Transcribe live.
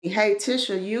Hey,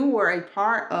 Tisha, you were a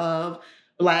part of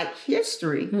Black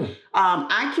History.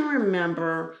 I can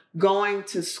remember going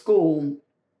to school,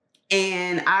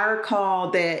 and I recall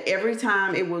that every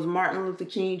time it was Martin Luther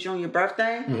King Jr.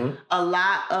 birthday, a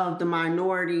lot of the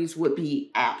minorities would be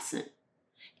absent.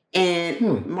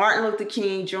 And Martin Luther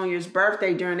King Jr.'s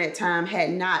birthday during that time had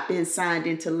not been signed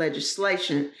into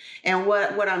legislation. And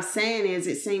what I'm saying is,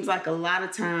 it seems like a lot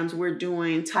of times we're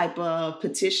doing type of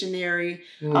petitionary,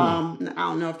 I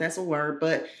don't know if that's a word,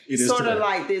 but sort of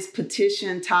like this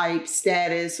petition type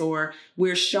status, or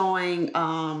we're showing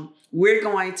we're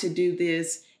going to do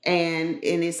this. And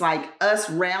it's like us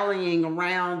rallying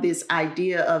around this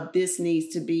idea of this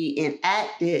needs to be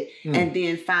enacted. And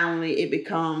then finally it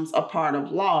becomes a part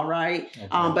of law, right? Okay.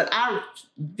 But I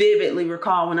vividly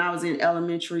recall when I was in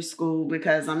elementary school,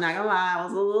 because I'm not gonna lie, I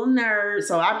was a little nerd.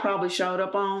 So I probably showed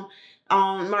up on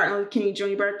Martin Luther King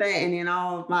Jr. birthday, and then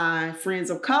all of my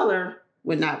friends of color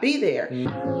would not be there.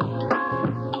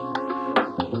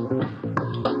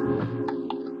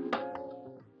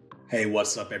 Hey,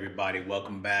 what's up, everybody?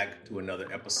 Welcome back to another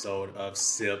episode of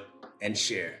Sip and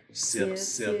Share. Sip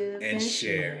and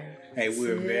Share. Hey,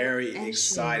 we're very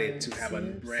excited to have a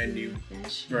brand new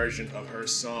version of her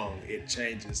song. It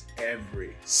changes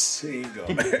every single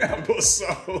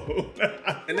episode.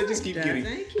 And they just keep getting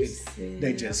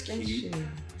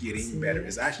better.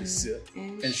 It's actually Sip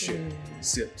and Share.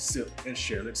 Sip and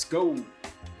Share. Let's go.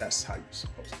 That's how you're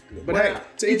supposed to do it. But hey,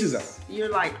 to each his own.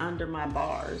 You're like under my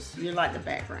bars. You're like the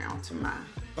background to my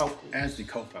vocals. As the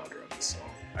co-founder of this song,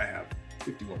 I have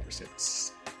 51%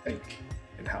 stake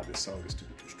in how this song is to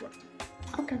be constructed.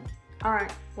 Okay. All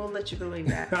right. We'll let you believe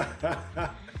that.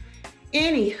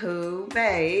 Anywho,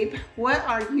 babe, what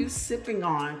are you sipping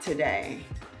on today?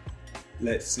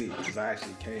 Let's see, because I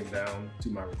actually came down to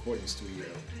my recording studio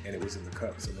and it was in the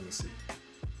cup. So let me see.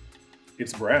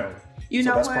 It's brown. You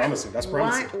know that's what? Promising. That's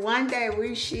promising. One day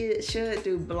we should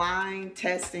do blind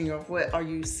testing of what are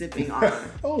you sipping on.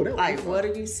 Oh, that like what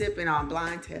are you sipping on?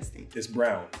 Blind testing. It's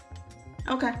brown.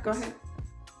 Okay, go ahead.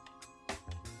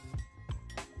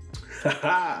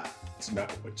 It's not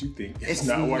what you think. It's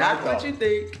not what I thought. What you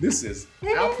think. This is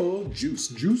apple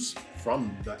juice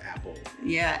from the apple.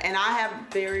 Yeah, and I have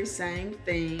the very same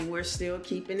thing. We're still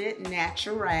keeping it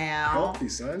natural. Healthy,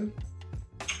 son.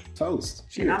 Toast.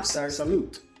 Cheers. And I'm thirsty.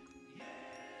 Salute.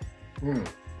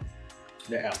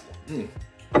 The apple.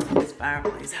 This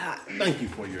fireplace hot. Thank you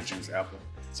for your juice, apple.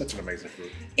 Such an amazing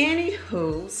fruit.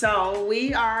 Anywho, so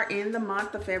we are in the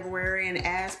month of February, and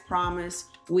as promised,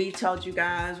 we told you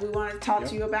guys we wanted to talk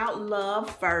to you about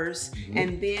love first,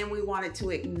 and then we wanted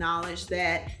to acknowledge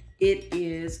that it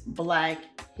is Black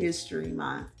History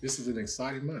Month. This is an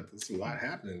exciting month. There's a lot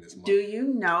happening this month. Do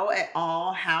you know at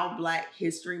all how Black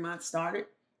History Month started?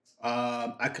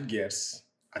 I could guess.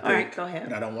 All right, go ahead.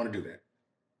 But I don't want to do that.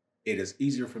 It is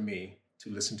easier for me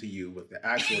to listen to you with the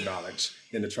actual knowledge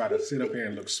than to try to sit up here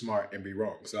and look smart and be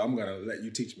wrong. So I'm going to let you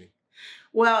teach me.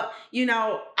 Well, you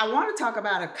know, I want to talk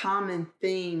about a common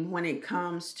theme when it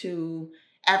comes to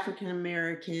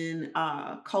African-American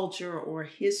culture or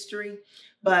history.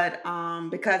 But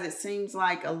because it seems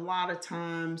like a lot of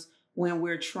times when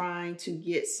we're trying to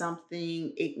get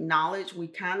something acknowledged, we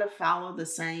kind of follow the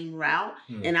same route.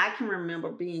 And I can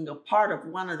remember being a part of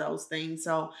one of those things.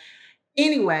 So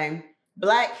anyway,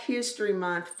 Black History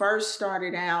Month first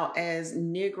started out as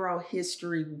Negro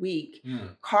History Week.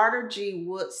 Carter G.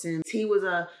 Woodson, he was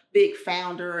a big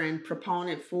founder and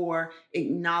proponent for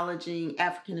acknowledging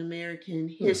African-American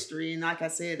history. And like I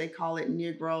said, they call it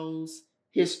Negroes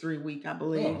History Week, I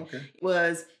believe. Oh, okay. It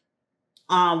was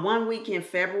 1 week in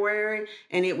February,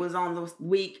 and it was on the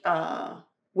week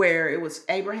where it was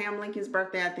Abraham Lincoln's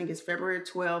birthday. I think it's February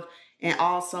 12th. And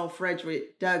also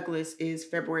Frederick Douglass is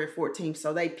February 14th.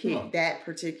 So they picked that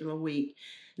particular week.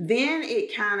 Then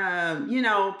it kind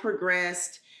of,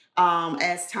 progressed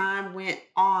as time went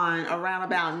on. Around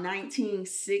about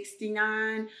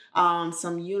 1969,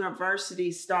 some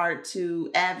universities started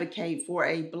to advocate for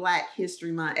a Black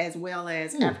History Month, as well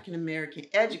as African-American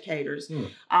educators.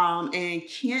 And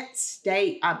Kent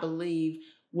State, I believe,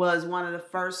 was one of the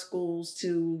first schools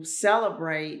to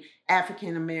celebrate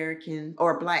African-American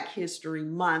or Black History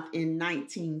Month in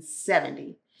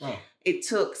 1970. Wow. It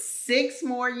took 6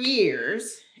 more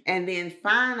years, and then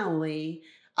finally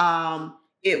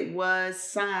it was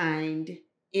signed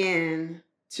into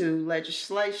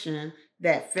legislation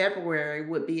that February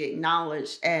would be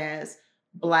acknowledged as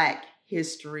Black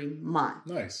History Month.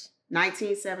 Nice.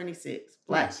 1976,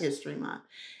 Black History Month.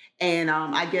 And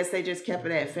I guess they just kept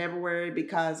it at February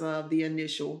because of the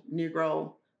initial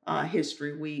Negro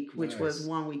History Week, which was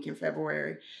 1 week in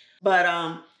February. But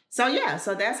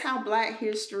so that's how Black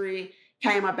history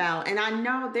came about. And I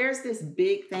know there's this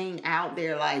big thing out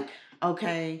there like,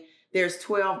 okay, there's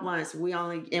 12 months. We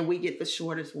get the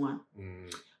shortest one.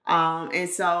 And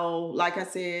so, like I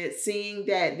said, seeing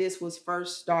that this was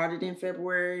first started in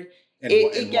February,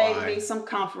 it gave me some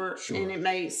comfort, and it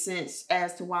made sense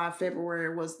as to why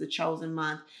February was the chosen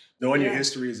month. Knowing your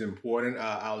history is important.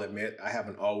 I'll admit, I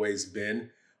haven't always been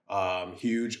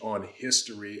huge on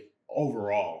history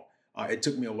overall. It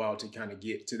took me a while to kind of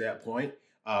get to that point,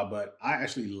 but I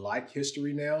actually like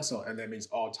history now. So, and that means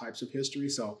all types of history.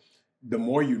 So the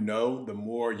more you know, the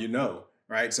more you know,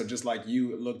 right? So just like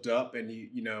you looked up and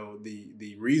you know,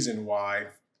 the reason why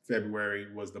February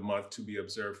was the month to be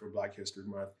observed for Black History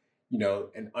Month, you know,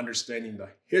 and understanding the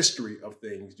history of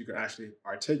things, you can actually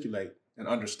articulate and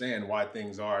understand why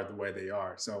things are the way they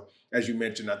are. So as you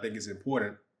mentioned, I think it's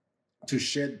important to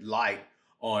shed light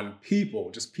on people,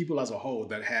 just people as a whole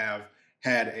that have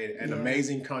had an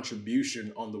amazing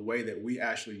contribution on the way that we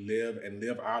actually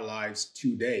live our lives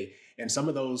today. And some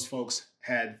of those folks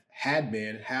have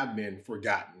been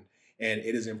forgotten. And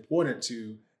it is important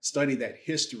to study that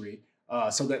history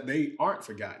so that they aren't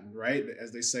forgotten, right?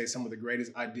 As they say, some of the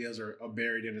greatest ideas are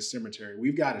buried in a cemetery.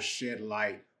 We've got to shed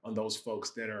light on those folks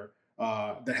that are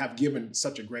that have given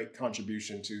such a great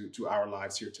contribution to our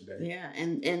lives here today. Yeah,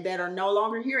 and that are no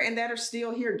longer here and that are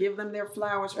still here. Give them their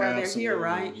flowers while they're here,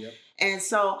 right? Yep. And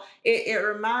so it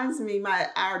reminds me,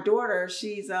 our daughter,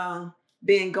 she's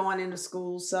been going into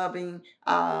school, subbing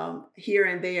here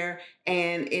and there.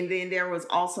 And then there was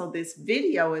also this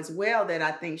video as well that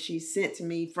I think she sent to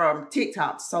me from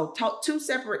TikTok. So two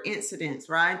separate incidents,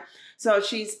 right? So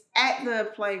she's at the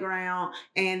playground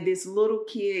and this little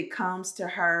kid comes to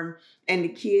her and the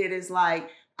kid is like,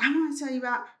 I want to tell you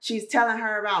about, she's telling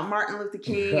her about Martin Luther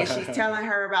King and she's telling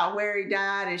her about where he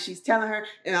died and she's telling her,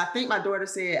 and I think my daughter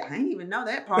said, I didn't even know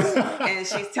that part. And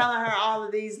she's telling her all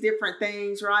of these different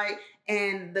things, right?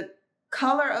 And the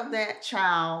color of that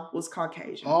child was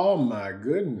Caucasian. Oh my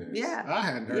goodness. Yeah. I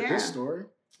hadn't heard this story.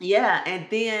 Yeah. And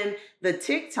then the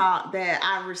TikTok that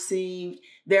I received,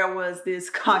 there was this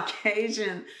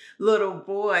Caucasian little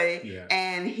boy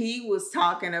and he was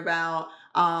talking about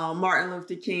Martin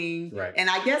Luther King. Right. And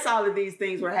I guess all of these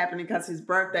things were happening because his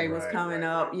birthday was coming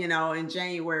up, you know, in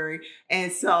January.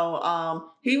 And so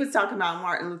he was talking about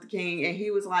Martin Luther King and he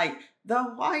was like, the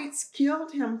whites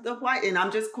killed him. And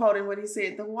I'm just quoting what he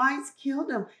said. The whites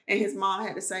killed him. And his mom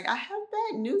had to say, I have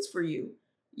bad news for you.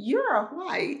 You're a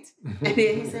white. And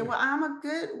then he said, well, I'm a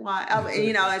good white.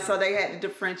 You know, and so they had to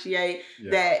differentiate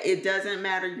that it doesn't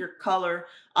matter your color.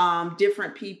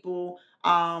 Different people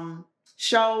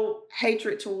show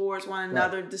hatred towards one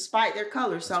another despite their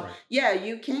color. So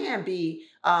you can be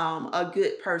a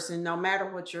good person no matter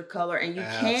what your color, and you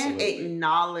can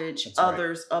acknowledge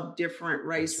others of different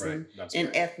race and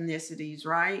ethnicities,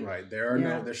 right? Right.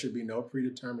 There should be no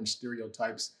predetermined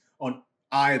stereotypes on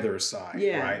either side,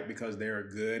 right? Because there are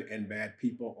good and bad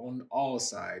people on all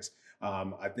sides.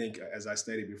 I think, as I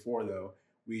stated before, though,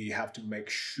 we have to make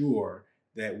sure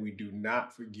that we do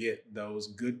not forget those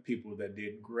good people that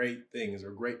did great things,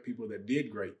 or great people that did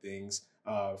great things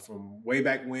from way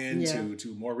back when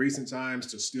to more recent times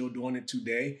to still doing it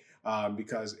today,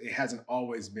 because it hasn't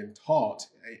always been taught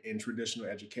in traditional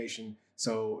education.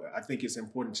 So I think it's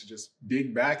important to just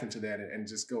dig back into that and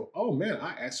just go, oh man,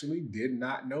 I actually did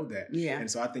not know that. Yeah. And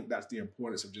so I think that's the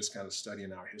importance of just kind of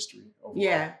studying our history overall.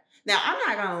 Yeah. Now, I'm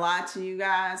not going to lie to you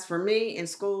guys. For me in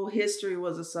school, history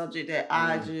was a subject that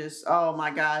I just, oh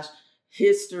my gosh,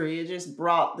 history, it just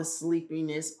brought the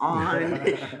sleepiness on,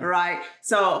 right?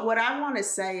 So what I want to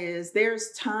say is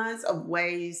there's tons of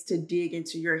ways to dig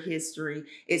into your history,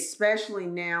 especially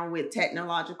now with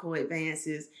technological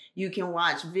advances. You can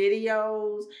watch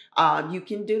videos, you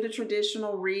can do the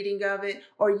traditional reading of it,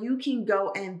 or you can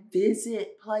go and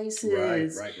visit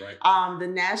places. Right. The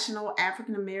National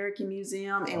African American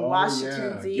Museum in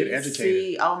Washington, D.C. Get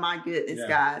educated. Oh my goodness,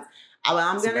 guys.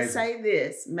 I'm going to say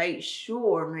this, make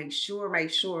sure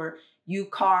you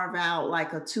carve out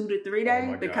like a 2 to 3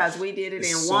 day, because we did it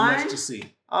in one. So much to see.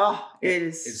 Oh,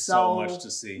 it's so much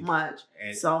to see.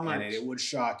 And it would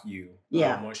shock you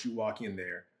once you walk in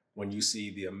there, when you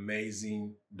see the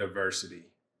amazing diversity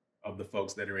of the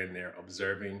folks that are in there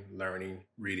observing, learning,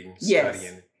 reading,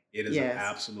 studying. It is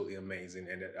absolutely amazing.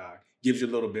 And it gives you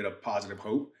a little bit of positive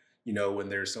hope, you know, when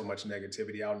there's so much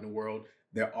negativity out in the world.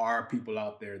 There are people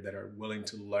out there that are willing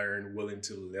to learn, willing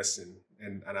to listen.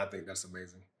 And I think that's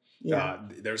amazing. Yeah.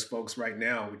 There's folks right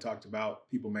now, we talked about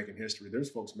people making history. There's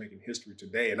folks making history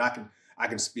today. And I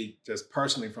can speak just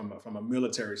personally from a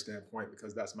military standpoint,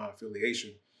 because that's my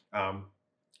affiliation.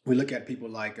 We look at people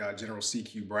like General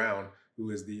C.Q. Brown,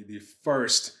 who is the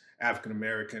first African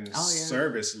American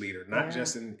service leader, not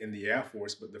just in the Air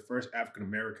Force, but the first African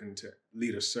American to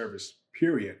lead a service,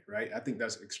 period, right? I think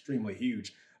that's extremely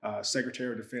huge.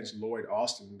 Secretary of Defense Lloyd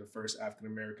Austin, the first African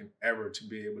American ever to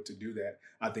be able to do that.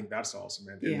 I think that's awesome.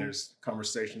 And then there's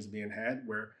conversations being had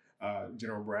where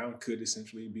General Brown could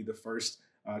essentially be the first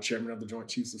chairman of the Joint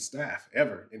Chiefs of Staff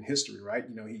ever in history, right?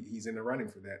 You know, he's in the running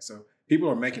for that. So people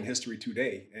are making history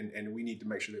today, and we need to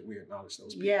make sure that we acknowledge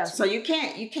those people. Yeah, so you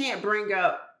can't bring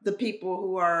up the people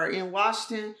who are in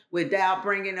Washington without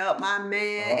bringing up my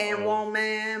man and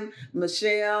woman,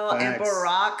 Michelle and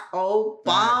Barack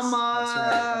Obama.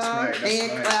 That's right.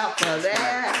 And clap for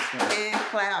that. And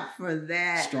clap for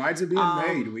that. Strides are being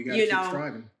made. We got to keep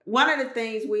striving. One of the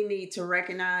things we need to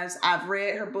recognize, I've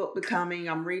read her book, Becoming.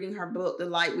 I'm reading her book, The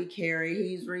Light We Carry.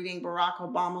 He's reading Barack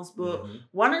Obama's book. Mm-hmm.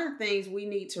 One of the things we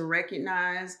need to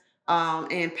recognize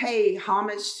and pay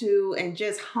homage to and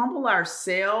just humble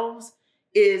ourselves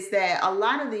is that a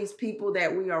lot of these people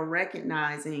that we are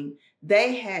recognizing,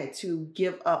 they had to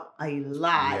give up a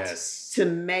lot to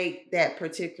make that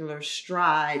particular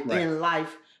stride in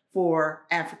life for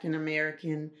African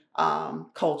American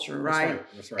culture, right?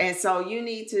 That's right. And so you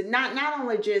need to not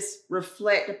only just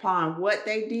reflect upon what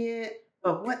they did,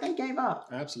 but what they gave up.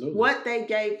 Absolutely. What they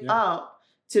gave up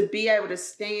to be able to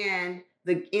stand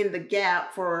in the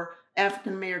gap for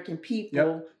African American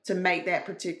people to make that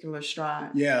particular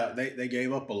stride. Yeah, they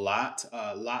gave up a lot.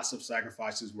 Lots of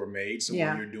sacrifices were made. So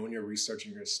when you're doing your research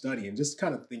and your study, and just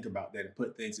kind of think about that and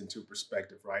put things into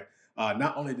perspective, right?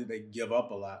 Not only did they give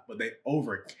up a lot, but they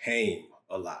overcame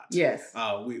a lot. Yes.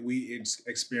 We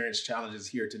experience challenges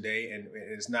here today, and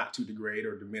it's not to degrade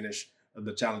or diminish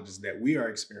the challenges that we are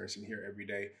experiencing here every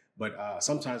day. But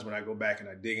sometimes when I go back and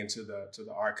I dig into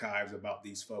the archives about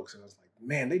these folks, and I was like,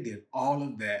 man, they did all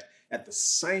of that at the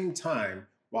same time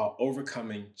while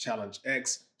overcoming challenge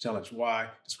X, challenge Y,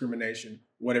 discrimination,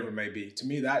 whatever it may be. To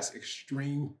me, that's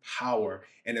extreme power.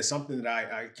 And it's something that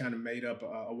I kind of made up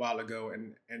a while ago.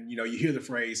 And you know, you hear the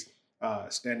phrase,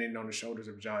 standing on the shoulders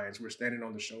of giants. We're standing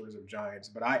on the shoulders of giants.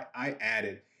 But I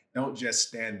added, don't just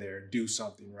stand there, do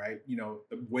something, right? You know,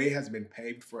 the way has been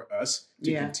paved for us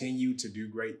to continue to do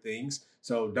great things.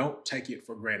 So don't take it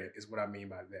for granted is what I mean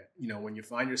by that. You know, when you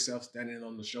find yourself standing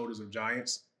on the shoulders of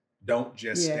giants, don't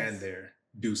just stand there,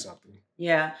 do something.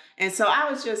 Yeah. And so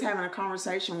I was just having a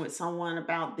conversation with someone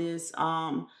about this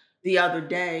the other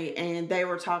day, and they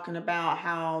were talking about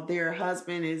how their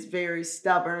husband is very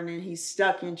stubborn and he's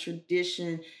stuck in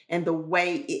tradition and the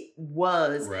way it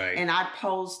was. Right. And I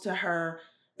posed to her,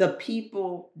 the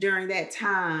people during that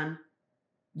time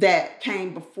that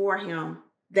came before him,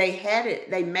 they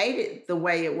made it the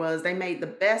way it was. They made the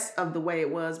best of the way it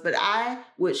was. But I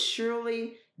would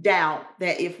surely doubt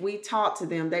that if we talked to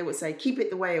them, they would say, keep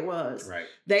it the way it was. Right.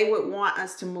 They would want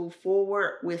us to move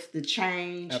forward with the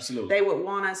change. Absolutely. They would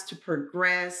want us to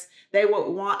progress. They would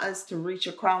want us to reach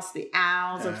across the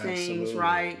aisles of things,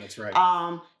 right? That's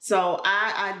right. So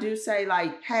I do say,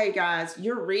 like, hey guys,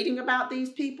 you're reading about these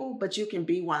people, but you can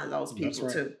be one of those people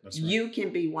too. That's right. You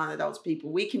can be one of those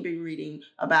people. We can be reading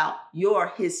about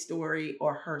his story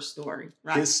or her story,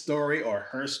 right? His story or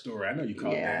her story. I know you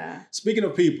call it that. Speaking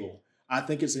of people, I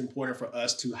think it's important for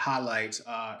us to highlight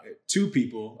two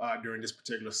people during this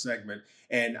particular segment.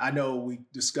 And I know we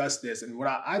discussed this, and what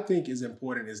I think is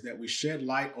important is that we shed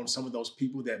light on some of those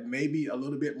people that may be a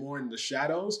little bit more in the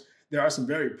shadows. There are some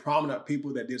very prominent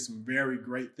people that did some very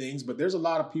great things, but there's a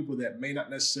lot of people that may not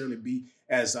necessarily be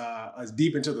as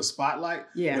deep into the spotlight,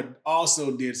 but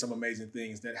also did some amazing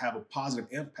things that have a positive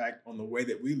impact on the way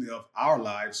that we live our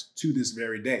lives to this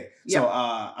very day. So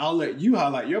I'll let you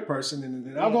highlight your person, and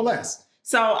then I'll go last.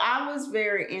 So I was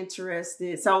very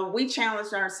interested. So we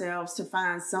challenged ourselves to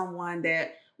find someone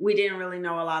that we didn't really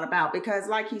know a lot about, because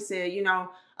like he said, you know,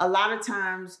 a lot of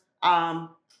times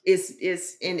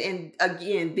it's and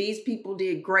again, these people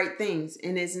did great things,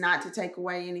 and it's not to take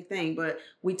away anything, but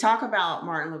we talk about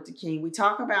Martin Luther King, we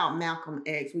talk about Malcolm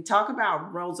X, we talk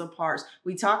about Rosa Parks,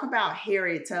 we talk about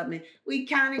Harriet Tubman, we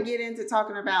kind of get into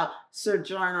talking about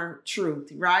Sojourner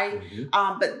Truth, right?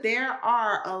 Mm-hmm. But there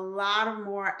are a lot of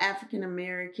more African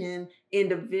American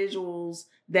individuals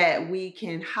that we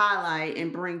can highlight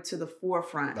and bring to the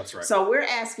forefront. That's right. So we're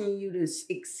asking you to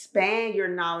expand your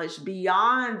knowledge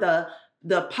beyond the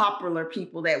popular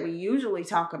people that we usually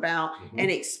talk about,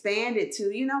 and expand it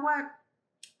to, you know what?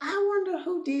 I wonder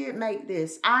who did make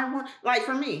this. Like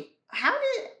for me, how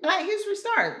did Black History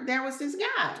start? There was this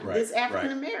guy, this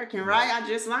African American, right? I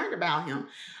just learned about him.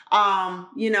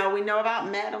 We know about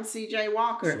Madam C.J.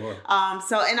 Walker. Sure.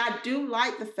 And I do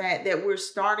like the fact that we're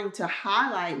starting to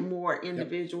highlight more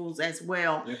individuals as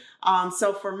well. Yep.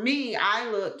 So for me, I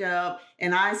looked up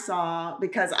and I saw,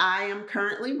 because I am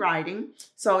currently writing,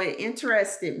 so it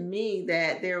interested me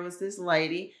that there was this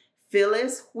lady,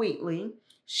 Phyllis Wheatley.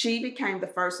 She became the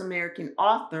first American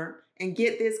author. And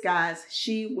get this, guys,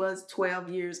 she was 12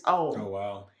 years old. Oh,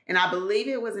 wow. And I believe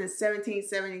it was in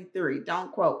 1773.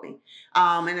 Don't quote me.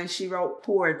 And then she wrote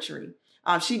poetry.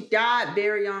 She died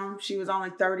very young. She was only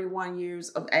 31 years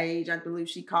of age. I believe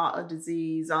she caught a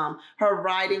disease. Her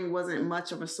writing wasn't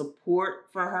much of a support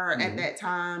for her at that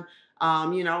time. A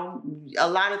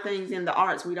lot of things in the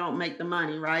arts, we don't make the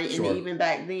money, right? Sure. And even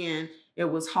back then, it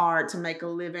was hard to make a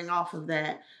living off of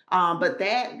that. But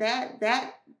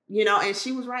that and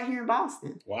she was right here in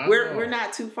Boston. Wow. We're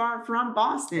not too far from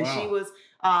Boston. Wow. She was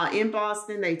in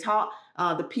Boston. They taught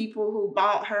the people who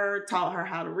bought her, taught her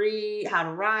how to read, how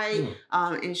to write.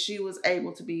 And she was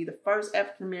able to be the first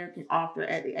African-American author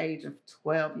at the age of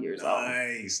 12 years old.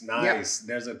 Nice. Yep.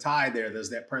 There's a tie there. There's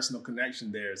that personal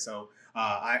connection there. So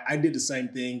I did the same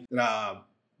thing that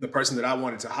the person that I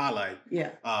wanted to highlight. Yeah.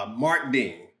 Mark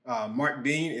Dean. Mark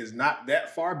Dean is not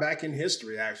that far back in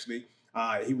history, actually.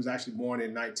 He was actually born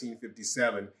in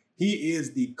 1957. He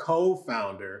is the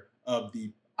co-founder of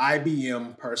the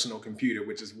IBM personal computer,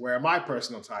 which is where my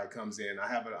personal tie comes in. I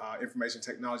have an information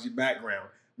technology background.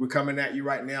 We're coming at you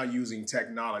right now using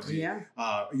technology,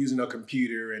 using a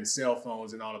computer and cell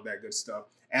phones and all of that good stuff.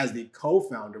 As the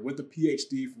co-founder with a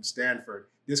PhD from Stanford,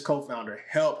 this co-founder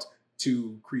helped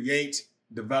to create,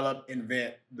 develop,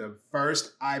 invent the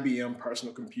first IBM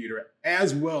personal computer,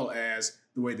 as well as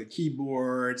the way the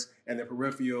keyboards and the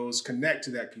peripherals connect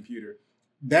to that computer.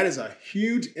 That is a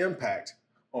huge impact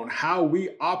on how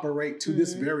we operate to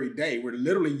this very day. We're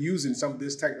literally using some of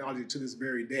this technology to this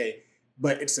very day,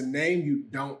 but it's a name you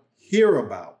don't hear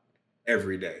about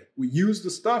every day. We use the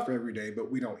stuff every day, but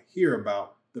we don't hear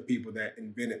about the people that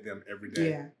invented them every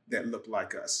day that look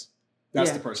like us.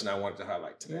 That's the person I wanted to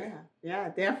highlight today. Yeah,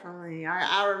 definitely.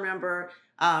 I remember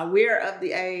we're of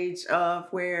the age of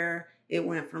where it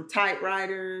went from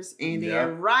typewriters and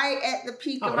then right at the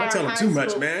peak of our high school. Don't tell them too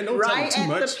much, man. Don't tell them too much.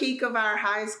 Right at the peak of our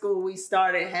high school, we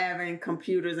started having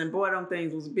computers, and boy, them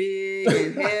things was big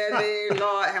and heavy.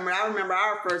 Lord, I remember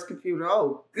our first computer.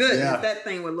 Oh, goodness, that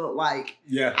thing would look like.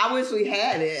 Yeah. I wish we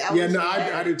had it.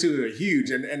 I do too. They're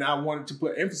huge. And I wanted to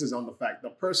put emphasis on the fact, the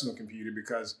personal computer,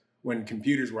 because when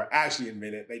computers were actually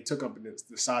invented, they took up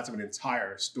the size of an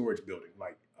entire storage building,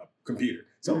 like a computer.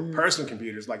 So personal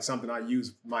computers, like something I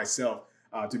use myself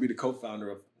to be the co-founder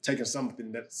of, taking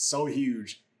something that's so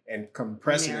huge and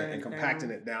compressing it and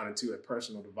compacting it down into a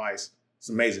personal device. It's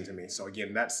amazing to me. So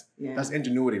again, that's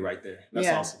ingenuity right there. That's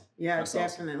awesome. Yeah, that's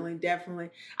definitely.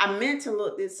 I meant to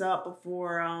look this up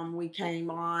before we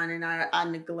came on, and I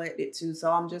neglected to.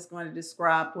 So I'm just going to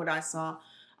describe what I saw.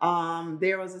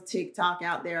 There was a TikTok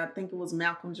out there. I think it was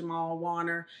Malcolm Jamal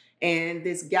Warner. And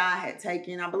this guy had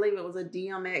taken, I believe it was a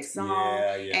DMX song.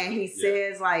 And he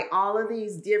says like all of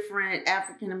these different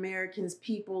African Americans,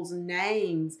 people's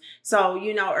names. So,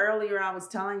 earlier I was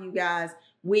telling you guys,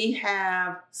 we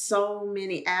have so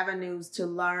many avenues to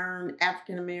learn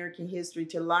African American history,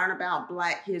 to learn about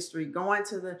Black history, going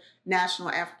to the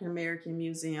National African American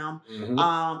Museum,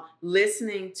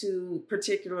 listening to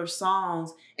particular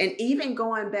songs, and even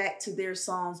going back to their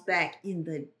songs back in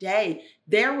the day.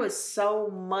 There was so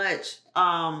much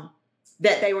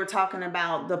that they were talking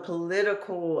about, the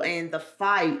political and the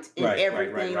fight and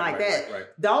everything like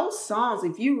that. Those songs,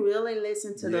 if you really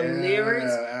listen to the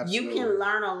lyrics, you can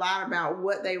learn a lot about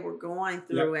what they were going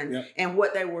through and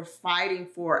what they were fighting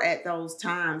for at those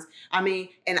times. I mean,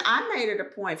 and I made it a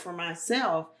point for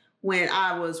myself when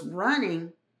I was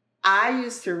running. I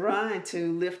used to run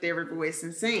to Lift Every Voice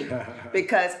and Sing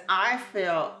because I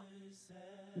felt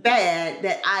bad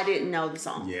that I didn't know the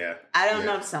song. I don't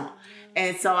know the song.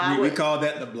 And so we call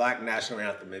that the Black National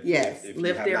Anthem. If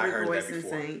Lift Every Voice and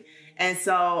Sing. And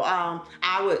so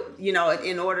I would,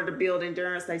 in order to build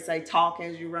endurance, they say talk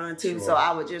as you run too. Sure. So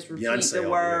I would just repeat the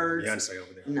words. Beyonce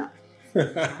over there. No.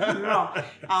 No.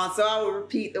 So I would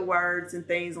repeat the words and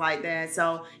things like that.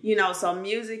 So, so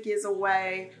music is a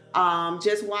way.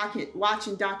 Just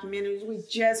watching documentaries. We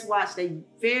just watched a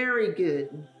very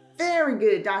good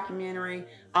documentary.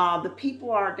 The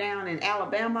people are down in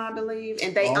Alabama, I believe,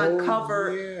 and they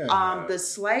uncovered the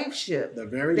slave ship they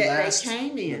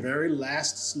came in. The very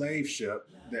last slave ship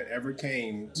that ever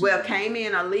came. Came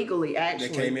in illegally, actually.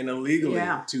 They came in illegally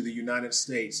to the United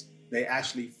States. They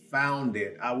actually found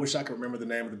it. I wish I could remember the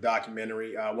name of the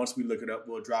documentary. Once we look it up,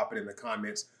 we'll drop it in the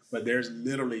comments. But there's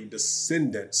literally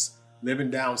descendants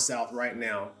living down south right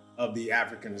now of the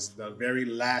Africans, the very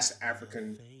last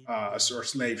African or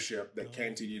slave ship that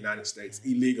came to the United States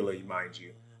illegally, mind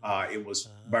you. It was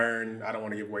burned. I don't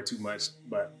want to give away too much,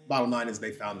 but bottom line is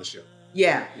they found the ship.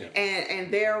 Yeah.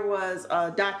 And there was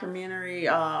a documentary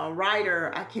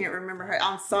writer, I can't remember her.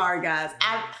 I'm sorry, guys.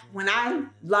 When I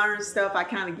learn stuff, I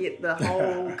kind of get the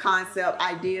whole concept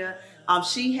idea.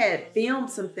 She had filmed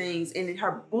some things, and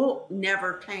her book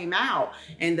never came out.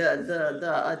 And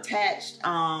the attached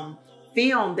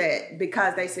film that,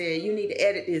 because they said you need to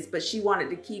edit this, but she wanted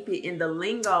to keep it in the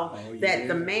lingo that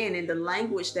the man, in the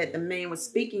language that the man was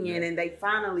speaking in, and they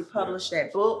finally published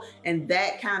that book, and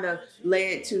that kind of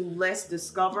led to let's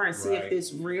discover and see if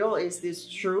this real, is this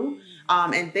true.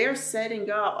 And they're setting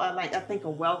up like, I think, a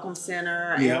welcome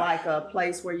center and like a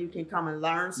place where you can come and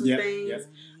learn some things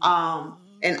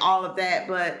and all of that.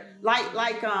 But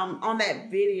like on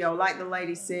that video, like the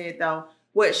lady said though,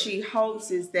 what she hopes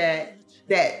is that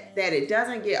it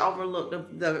doesn't get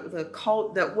overlooked, the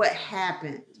cult, that what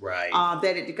happened,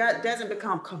 that it doesn't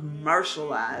become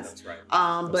commercialized. That's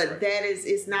but that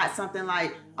it's not something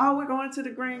like, oh, we're going to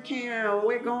the Grand Canyon or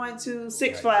we're going to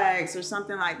Six Flags or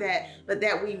something like that, but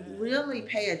that we really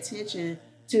pay attention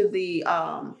to the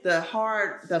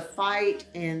fight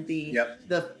and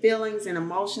the feelings and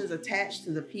emotions attached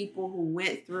to the people who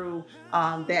went through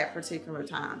that particular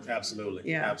time.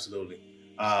 Absolutely.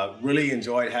 Really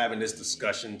enjoyed having this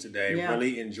discussion today.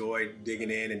 Really enjoyed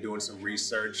digging in and doing some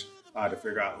research to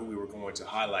figure out who we were going to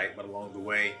highlight. But along the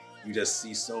way, you just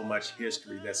see so much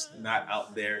history that's not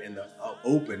out there in the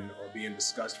open or being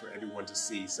discussed for everyone to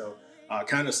see. So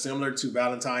kind of similar to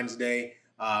Valentine's Day.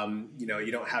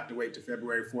 You don't have to wait till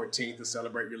February 14th to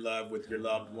celebrate your love with your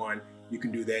loved one. You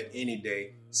can do that any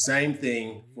day. Same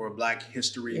thing for Black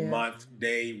History Month,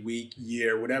 day, week,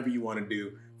 year, whatever you want to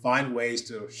do. Find ways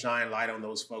to shine light on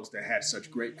those folks that had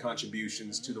such great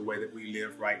contributions to the way that we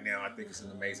live right now. I think it's an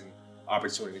amazing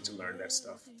opportunity to learn that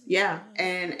stuff. Yeah,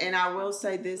 and I will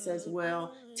say this as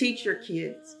well: teach your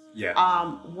kids. Yeah.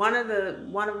 One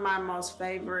of my most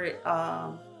favorite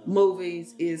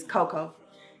movies is Coco,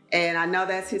 and I know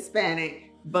that's Hispanic,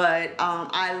 but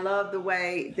I love the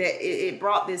way that it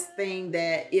brought this thing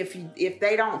that if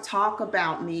they don't talk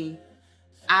about me,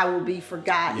 I will be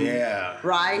forgotten. Yeah.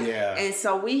 Right? Yeah. And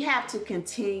so we have to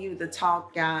continue the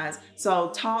talk, guys.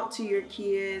 So talk to your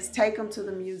kids, take them to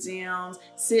the museums,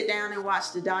 sit down and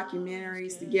watch the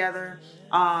documentaries together,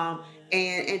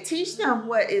 and teach them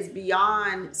what is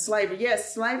beyond slavery.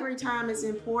 Yes, slavery time is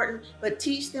important, but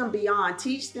teach them beyond.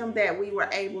 Teach them that we were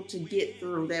able to get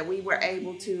through, that we were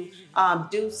able to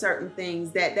do certain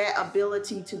things, that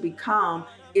ability to become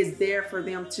is there for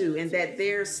them too, and that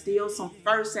there's still some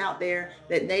firsts out there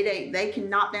that they can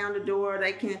knock down the door,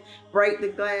 they can break the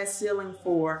glass ceiling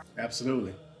for.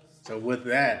 Absolutely. So with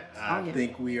that, I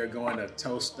think we are going to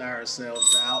toast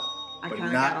ourselves out, but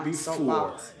not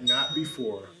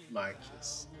before my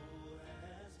kiss.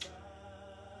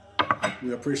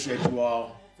 We appreciate you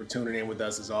all for tuning in with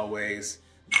us as always,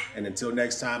 and until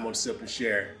next time on Sip and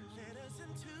Share,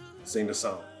 sing the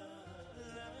song.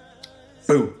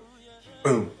 Boom.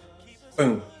 Boom,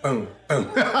 boom, boom, boom.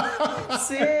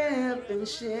 Sip and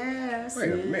share.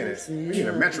 Wait a minute. We need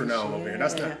a metronome over here.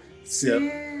 That's not sip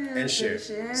and share.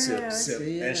 Sip, sip,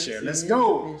 and share. Let's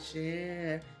go.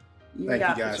 You Thank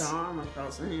you, guys. Put your arm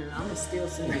across my hand. I'm still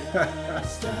singing.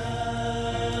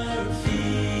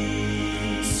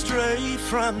 Straight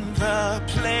from the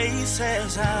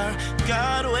places our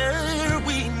God where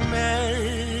we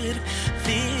met.